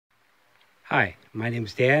Hi, my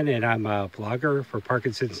name's Dan, and I'm a blogger for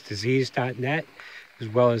parkinsonsdisease.net, as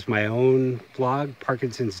well as my own blog,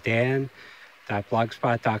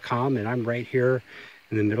 parkinsonsdan.blogspot.com, and I'm right here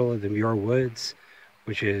in the middle of the Muir Woods,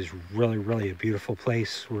 which is really a beautiful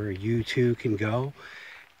place where you too can go.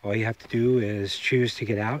 All you have to do is choose to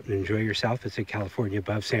get out and enjoy yourself. It's in California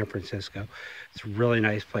above San Francisco. It's a really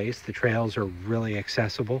nice place. The trails are really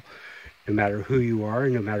accessible, no matter who you are,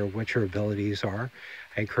 no matter what your abilities are.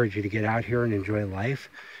 I encourage you to get out here and enjoy life.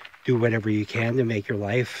 Do whatever you can to make your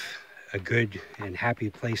life a good and happy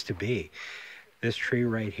place to be. This tree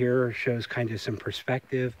right here shows kind of some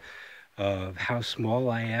perspective of how small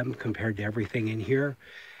I am compared to everything in here.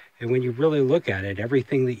 And when you really look at it,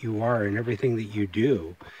 everything that you are and everything that you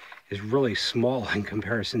do is really small in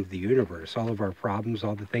comparison to the universe. All of our problems,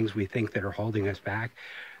 all the things we think that are holding us back,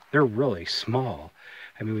 they're really small.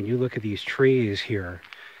 I mean, when you look at these trees here,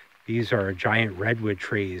 these are giant redwood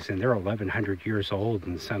trees, and they're 1,100 years old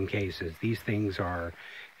in some cases. These things are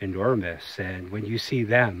enormous, and when you see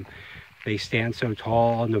them, they stand so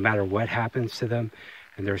tall no matter what happens to them,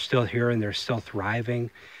 and they're still here and they're still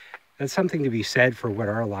thriving. That's something to be said for what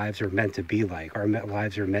our lives are meant to be like. Our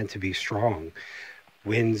lives are meant to be strong.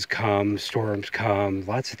 Winds come, storms come,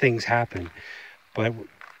 lots of things happen, but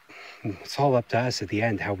it's all up to us at the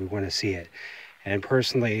end how we want to see it. And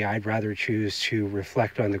personally, I'd rather choose to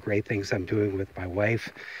reflect on the great things I'm doing with my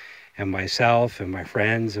wife and myself and my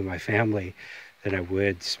friends and my family than I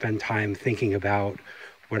would spend time thinking about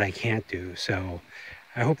what I can't do. So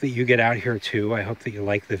I hope that you get out here too. I hope that you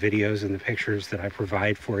like the videos and the pictures that I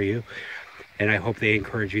provide for you. And I hope they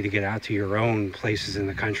encourage you to get out to your own places in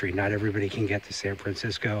the country. Not everybody can get to San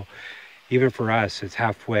Francisco. Even for us, it's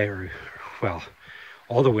halfway or, well,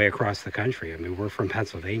 all the way across the country. I mean, we're from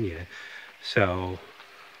Pennsylvania. So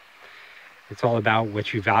it's all about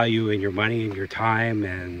what you value in your money and your time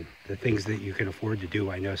and the things that you can afford to do.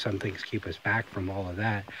 I know some things keep us back from all of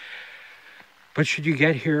that. But should you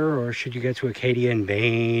get here, or should you get to Acadia in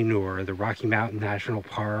Maine, or the Rocky Mountain National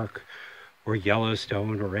Park, or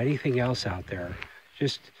Yellowstone, or anything else out there,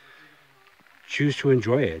 just choose to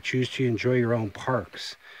enjoy it. Choose to enjoy your own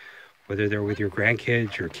parks, whether they're with your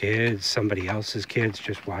grandkids, your kids, somebody else's kids,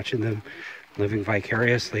 just watching them living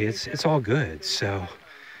vicariously. It's all good. So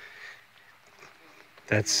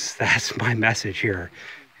that's my message here.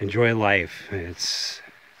 Enjoy life. It's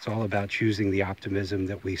all about choosing the optimism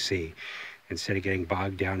that we see instead of getting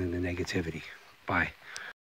bogged down in the negativity. Bye.